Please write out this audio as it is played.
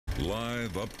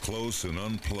Live, up close, and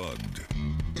unplugged.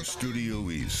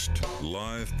 Studioeast,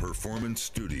 live performance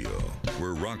studio,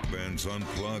 where rock bands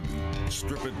unplug,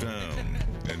 strip it down,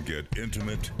 and get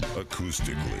intimate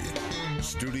acoustically.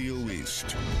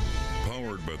 Studioeast,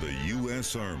 powered by the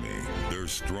U.S. Army.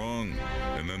 There's strong,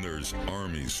 and then there's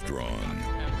Army Strong.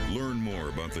 Learn more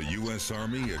about the U.S.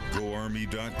 Army at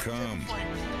goarmy.com.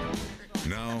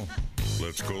 Now,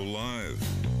 let's go live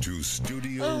to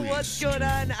Studio Oh, East. what's going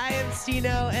on? I am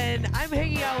Stino, and I'm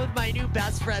hanging out with my new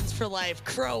best friends for life,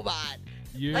 Crobot.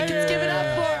 Yeah. Let's give it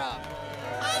up for them.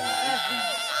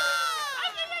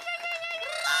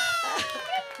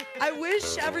 I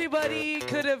wish everybody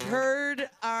could have heard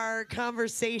our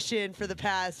conversation for the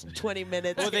past 20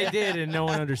 minutes. Well, they did, and no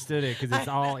one understood it because it's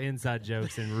all inside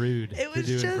jokes and rude It to was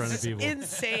do in front of just people.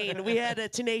 insane. We had a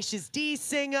Tenacious D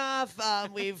sing-off.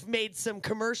 We've made some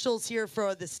commercials here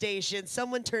for the station.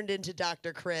 Someone turned into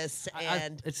Dr. Chris,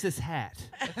 and It's this hat.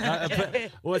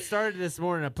 Well, it started this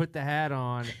morning. I put the hat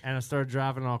on, and I started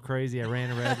driving all crazy. I ran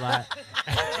a red light,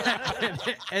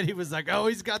 and he was like, "Oh,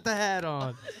 he's got the hat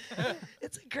on."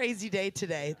 it's a crazy day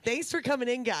today. Thanks for coming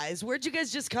in, guys. Where'd you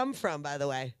guys just come from, by the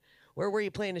way? Where were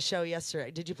you playing a show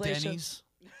yesterday? Did you play Denny's.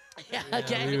 a show? Yeah,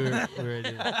 okay. We were What'd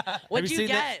Have you you seen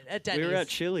that? get at Denny's? We were at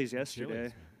Chili's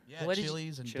yesterday. Yeah, What did you-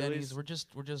 Chili's and Chili's. Denny's.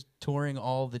 We're just touring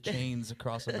all the chains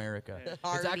across America. It's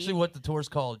Army. actually what the tour's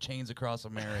called, Chains Across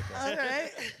America. All right.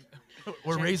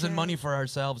 We're raising money for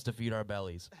ourselves to feed our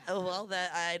bellies. Oh, well,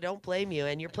 that I don't blame you.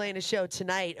 And you're playing a show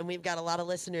tonight, and we've got a lot of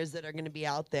listeners that are going to be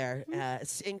out there,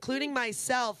 including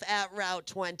myself at Route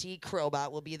 20.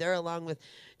 Crobot will be there along with.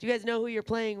 Do you guys know who you're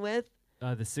playing with?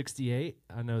 the 68.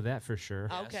 I know that for sure.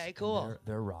 Okay, cool.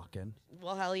 They're rocking.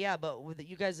 Well, hell yeah, but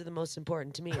you guys are the most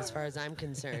important to me as far as I'm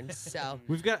concerned. So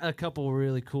We've got a couple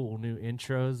really cool new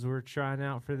intros we're trying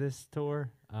out for this tour.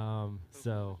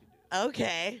 So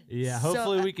okay. yeah, So,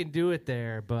 hopefully we can do it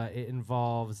there, but it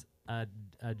involves a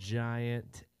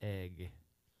giant egg.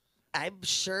 I'm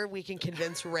sure we can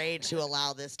convince Ray to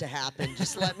allow this to happen.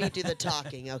 Just let me do the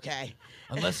talking, okay?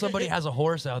 Unless somebody has a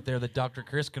horse out there that Dr.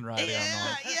 Chris can ride in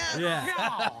on.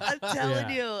 Yeah. I'm telling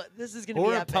Yeah. you, this is going to be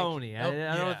Or a epic. pony. I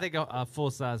yeah. don't think a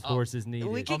full-size horse is needed.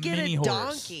 We could A get mini a horse.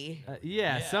 donkey.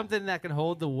 Yeah, something that can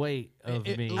hold the weight of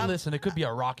me. Listen, it could be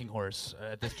a rocking horse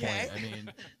at this Okay. point. I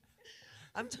mean,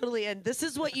 I'm totally in. This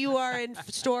is what you are in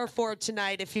store for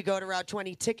tonight if you go to Route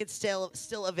 20. Tickets still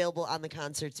available on the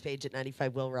concerts page at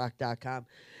 95willrock.com.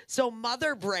 So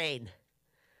Mother Brain.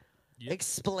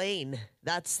 Explain.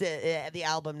 That's the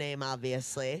album name,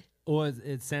 obviously. Well,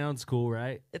 it sounds cool,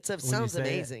 right? It When you sounds say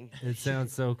amazing. It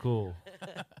sounds so cool.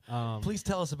 please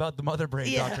tell us about the mother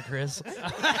brain, Yeah. Dr. Chris.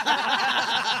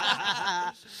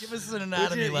 Give us an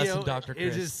anatomy lesson, Dr.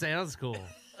 Chris. It just sounds cool.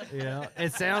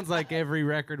 It sounds like every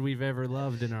record we've ever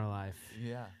loved in our life,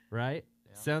 yeah. right?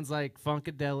 Sounds like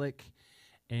Funkadelic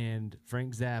and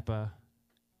Frank Zappa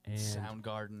and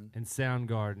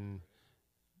Soundgarden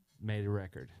made a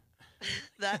record.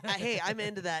 Hey, I'm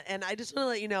into that. And I just want to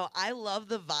let you know, I love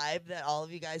the vibe that all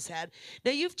of you guys had. Now,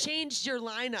 you've changed your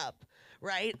lineup,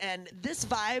 right? And this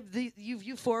vibe,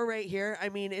 you four right here, I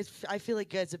mean, I feel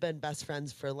like you guys have been best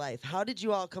friends for life. How did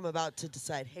you all come about to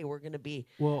decide, hey, we're going to be...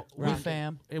 Well, We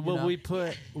fam. Well, you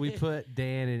know? we put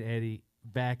Dan and Eddie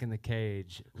back in the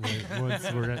cage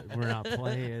once we're not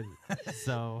playing.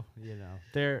 So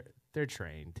they're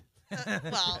trained.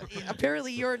 Well,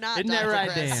 apparently you're not, Isn't that Dr. right,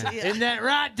 Chris. Dan? Yeah. Isn't that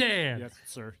right, Dan? Yes,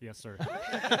 sir. Yes, sir.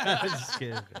 Just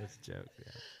kidding. It's a joke. Yeah.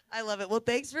 I love it. Well,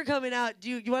 thanks for coming out. Do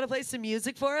you want to play some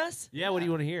music for us? Yeah. What do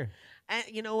you want to hear? And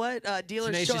you know what?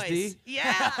 Dealer's Tenacious choice. D?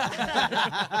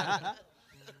 Yeah.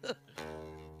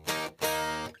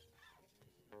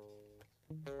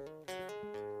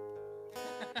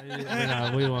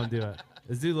 No, we won't do it.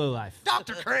 Let's do Low Life.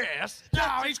 Dr. Chris. No,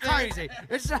 he's crazy.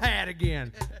 It's the hat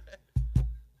again.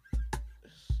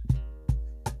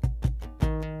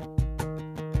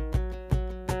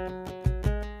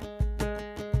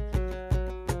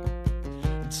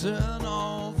 Turn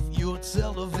off your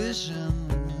television.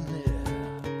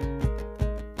 Yeah.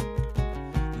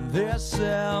 They're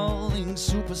selling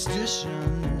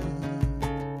superstition.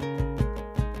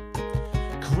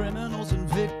 Criminals and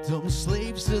victims,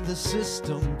 slaves to the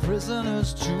system,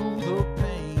 prisoners to the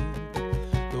pain.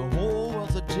 The whole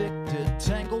world's addicted,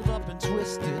 tangled up and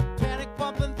twisted, panic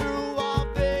pumping through our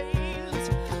veins.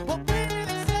 Well, baby,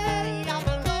 they say I'm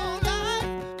a low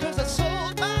life, 'cause I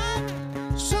sold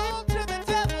my soul to the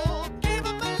devil, gave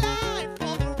up my life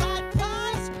for the right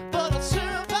price, but I'll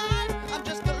survive. I'm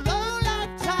just a low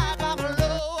life type. I'm a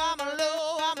low life.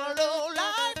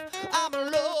 I'm a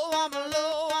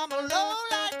low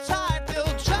life type.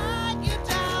 They'll drag you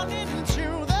down into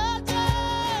the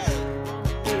dirt.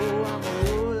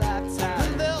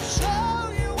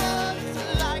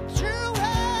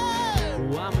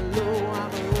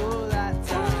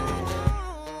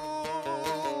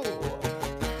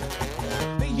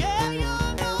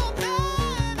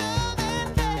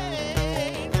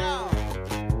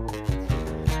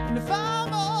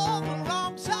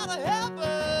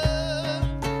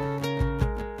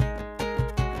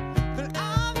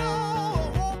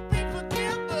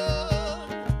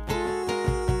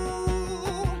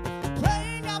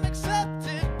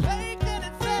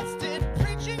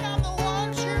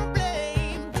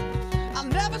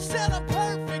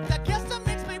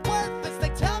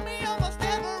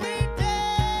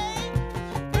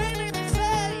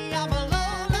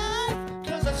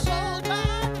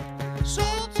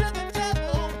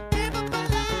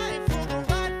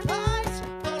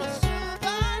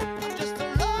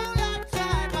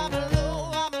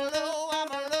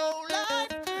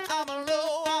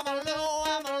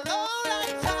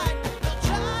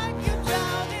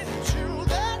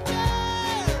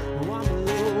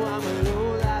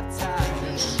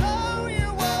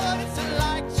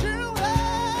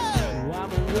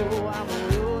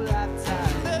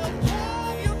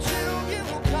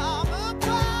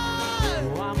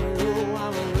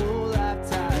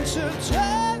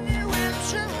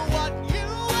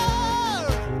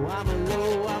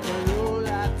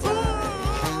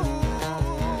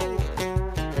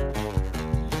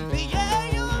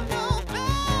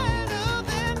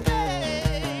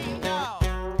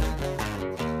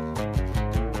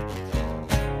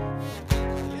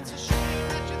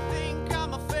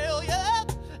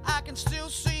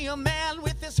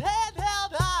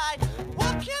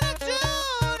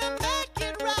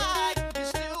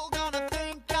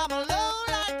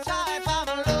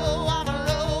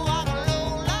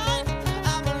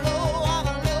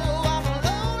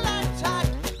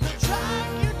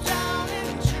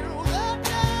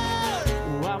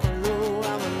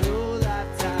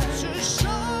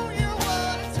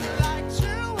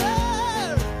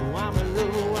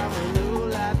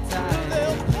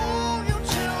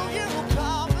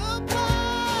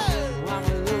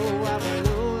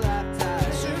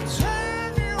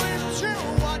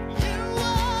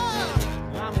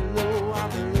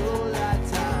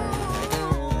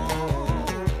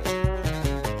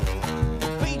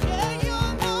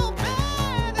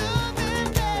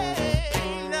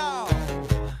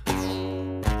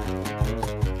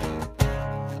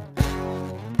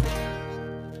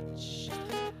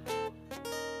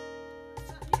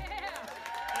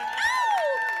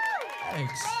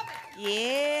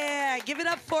 give it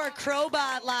up for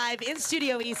Crobot live in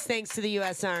Studio East, thanks to the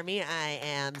U.S. Army. I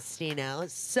am Stino.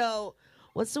 So,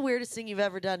 what's the weirdest thing you've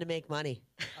ever done to make money?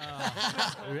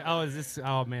 Is this?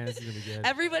 Oh man, this is gonna be good.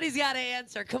 Everybody's got to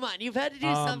answer. Come on, you've had to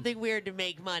do something weird to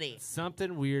make money.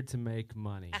 Something weird to make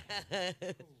money.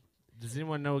 Does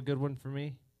anyone know a good one for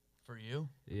me? For you?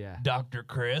 Yeah. Dr.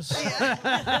 Chris.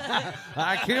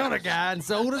 I killed a guy and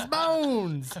sold his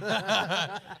bones.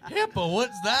 Hippo,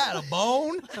 what's that? A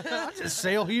bone? I just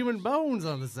sell human bones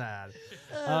on the side.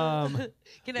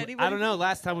 Can anybody? I don't know.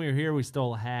 Last time we were here, we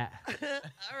stole a hat. All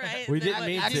right. We then didn't what-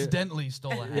 mean to. Accidentally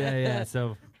stole a hat. Yeah.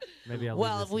 So maybe I'll. leave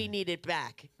Well, this we in. need it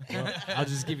back. Well, I'll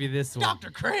just give you this one.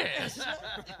 Dr. Chris.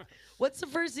 What's the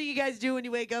first thing you guys do when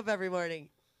you wake up every morning?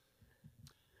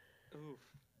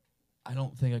 I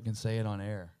don't think I can say it on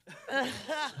air.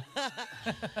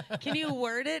 Can you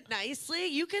word it nicely?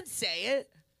 You can say it.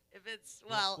 If it's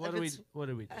What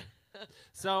do we do?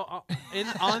 So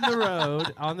on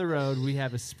the road, we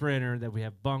have a Sprinter that we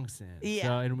have bunks in. Yeah.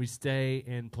 So, and we stay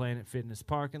in Planet Fitness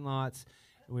parking lots.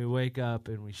 And we wake up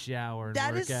and we shower and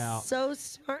That work is out. so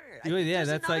smart. Yeah, There's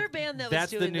that's another like band that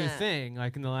that's was the doing new that. thing.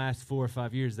 Like in the last 4 or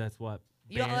 5 years, that's what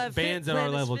You all have bands at our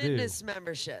Planet level do. Fitness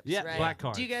memberships, Yeah, right? black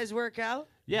cards. Do you guys work out?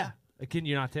 Yeah. Can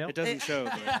you not tell? It doesn't show.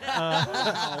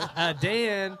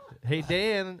 Dan, hey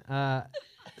Dan,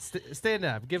 stand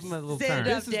up. Give him a little Stand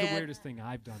turn. up. This is Dan. the weirdest thing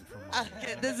I've done for money.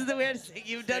 Okay, this is the weirdest thing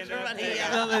you've done for money.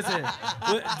 No, listen.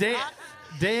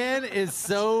 Dan is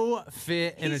so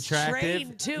fit and He's attractive.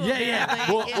 trained, too, Yeah.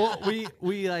 apparently.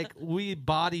 Well, we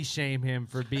body shame him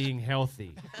for being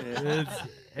healthy.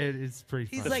 It's pretty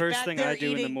He's fun. The like first back thing there I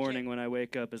do in the eating morning when I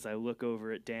wake up is I look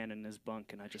over at Dan in his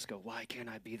bunk and I just go, why can't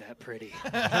I be that pretty?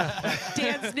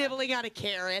 Dan's nibbling on a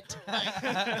carrot.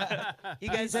 You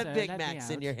guys have Sir, Big let me Macs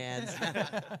in out. your hands.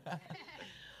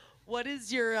 What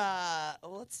is your,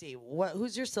 let's see,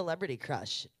 who's your celebrity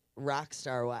crush, rock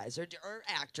star wise, or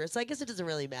actress? I guess it doesn't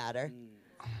really matter.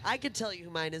 I could tell you who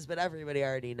mine is, but everybody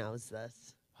already knows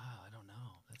this. Wow, I don't know.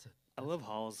 I love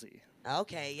Halsey.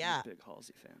 Okay, yeah. I'm a big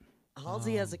Halsey fan.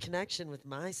 Halsey has a connection with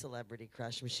my celebrity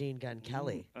crush, Machine Gun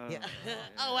Kelly. Oh, Yeah. yeah.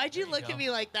 Oh, why'd you There you look go. at me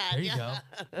like that? There you Yeah.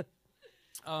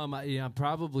 go. Yeah,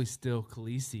 probably still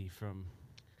Khaleesi from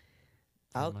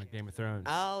Okay. Game of Thrones.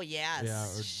 Oh, yes. Yeah,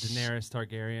 or Daenerys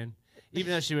Targaryen.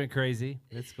 Even though she went crazy,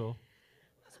 it's cool.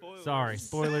 Spoilers. Sorry,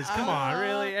 spoilers. Come on,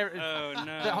 really? Oh,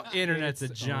 no. The internet's a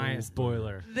giant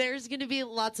spoiler. There's going to be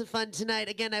lots of fun tonight.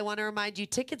 Again, I want to remind you,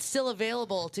 tickets still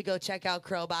available to go check out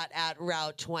Crobot at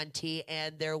Route 20,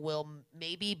 and there will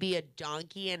maybe be a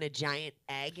donkey and a giant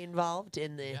egg involved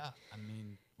in the. Yeah, I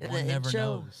mean, In one the never intro.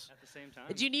 knows. At the same time.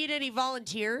 Do you need any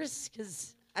volunteers?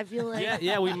 Because I feel like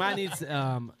Yeah, we might need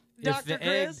Dr.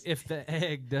 Chris? if the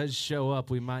egg does show up,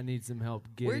 we might need some help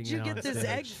getting Where'd you it get on this stage.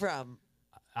 egg from?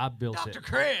 I built Dr. it.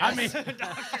 Chris. I mean,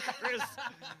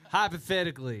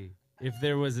 hypothetically, if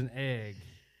there was an egg,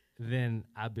 then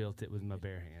I built it with my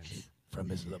bare hands. From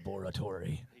his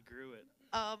laboratory. He grew it.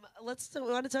 We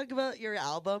want to talk about your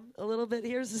album a little bit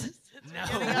here.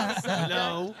 No.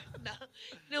 No.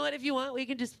 You know what? If you want, we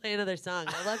can just play another song.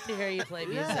 I'd love to hear you play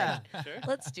music. Yeah. Sure.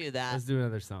 Let's do that. Let's do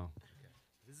another song.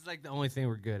 This is like the only thing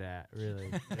we're good at, really.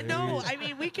 No, I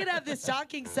mean, we could have this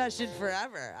talking session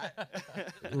forever.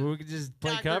 We could just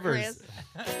play Dr. covers. Just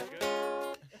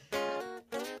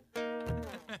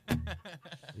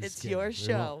It's kidding. your We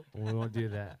show. We won't do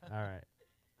that. All right.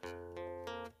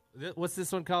 What's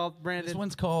this one called, Brandon? This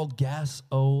one's called Gas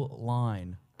O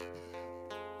Line.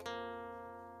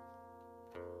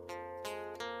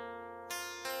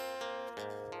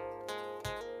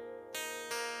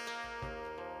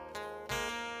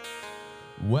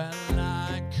 When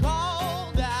I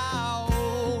called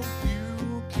out,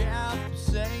 you kept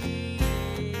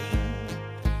saying,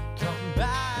 come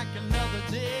back another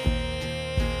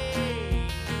day.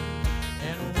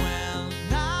 And when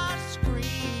I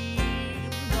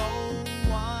screamed, no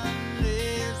one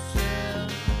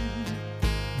listened.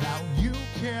 Now you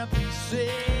can't be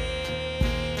saved.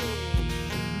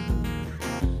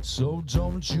 So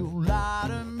don't you lie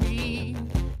to me.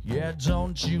 Yeah,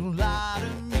 don't you lie to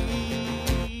me.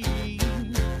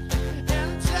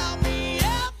 And tell me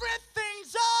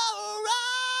everything's alright.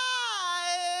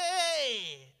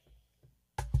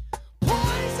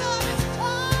 Poisonous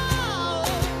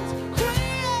tongues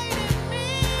created me.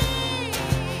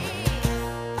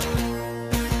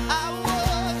 I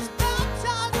was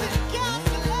baptized in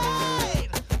gasoline,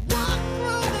 walked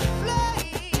through the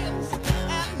flames,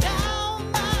 and now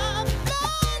my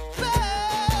blood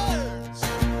burns.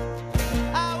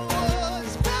 I was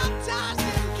baptized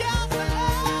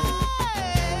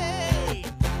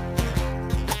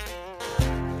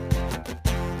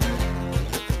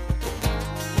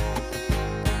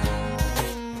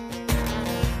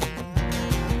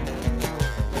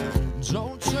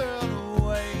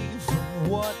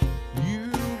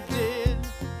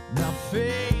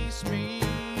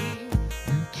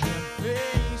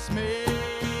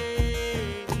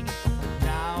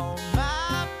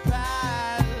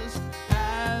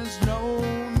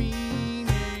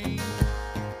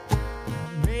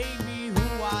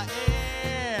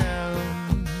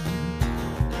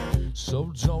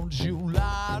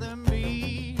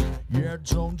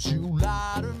don't you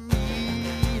lie to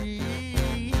me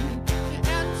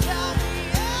and tell me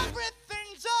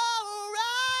everything's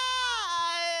alright.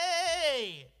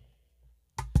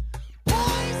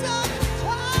 Poison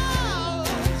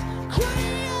clouds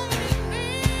creating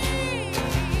me.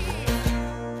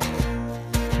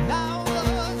 Now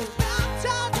was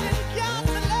baptized in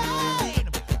gasoline,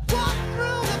 walked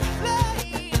through the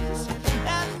flames,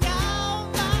 and now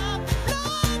my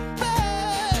blood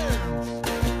burns.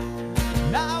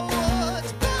 Now was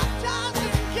baptized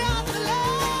in gasoline.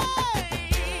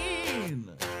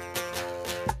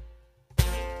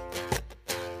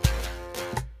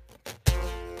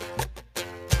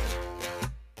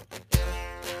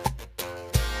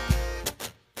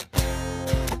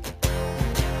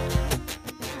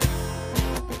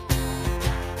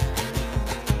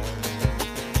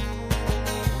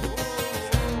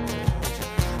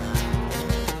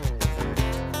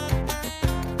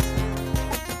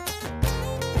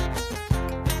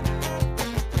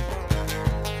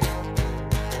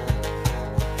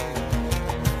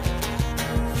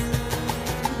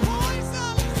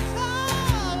 Poison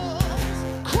clouds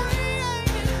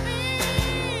creating me.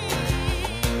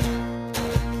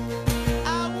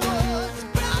 I was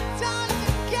baptized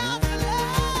in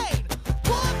gasoline,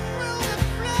 walked through the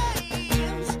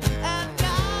flames, and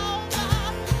now my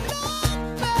blood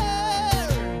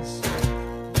burns.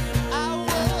 I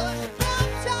was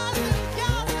baptized in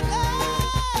gasoline.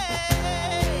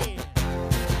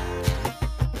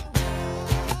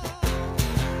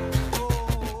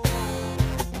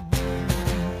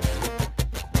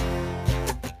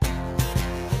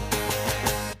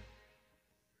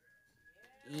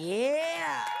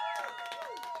 Yeah.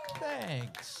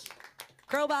 Thanks.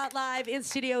 Crobot live in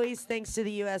Studio East, thanks to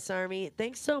the U.S. Army.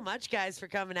 Thanks so much, guys, for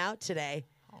coming out today.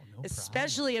 Oh, no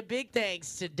Especially a big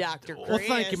thanks to Dr. Chris. Well,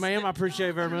 thank you, ma'am. I appreciate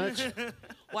it very much.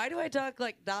 Why do I talk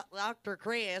like Dr.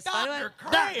 Chris? Dr.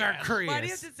 Dr. Chris. Why do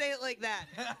you have to say it like that?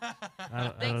 I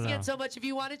don't Thanks know. again so much. If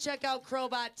you want to check out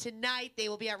Crobot tonight, they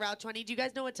will be at Route 20. Do you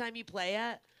guys know what time you play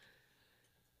at?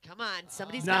 Come on,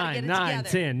 somebody's got to get it 9, together.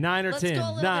 10, 9 or Let's 10. go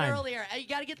a little 9. bit earlier. You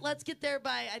got to get. Let's get there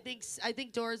by. I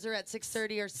think doors are at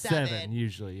 6:30 or 7. 7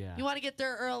 usually, yeah. You want to get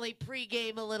there early,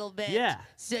 pregame a little bit. Yeah.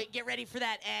 So get ready for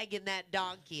that egg and that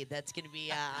donkey that's going to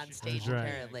be on stage right.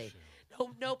 apparently.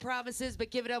 No promises,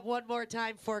 but give it up one more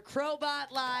time for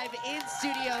Crobot live in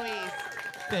Studio East.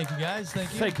 Thank you, guys.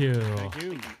 Thank you. Thank you. Thank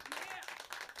you.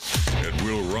 It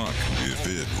will rock if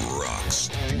it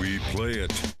rocks. We play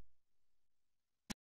it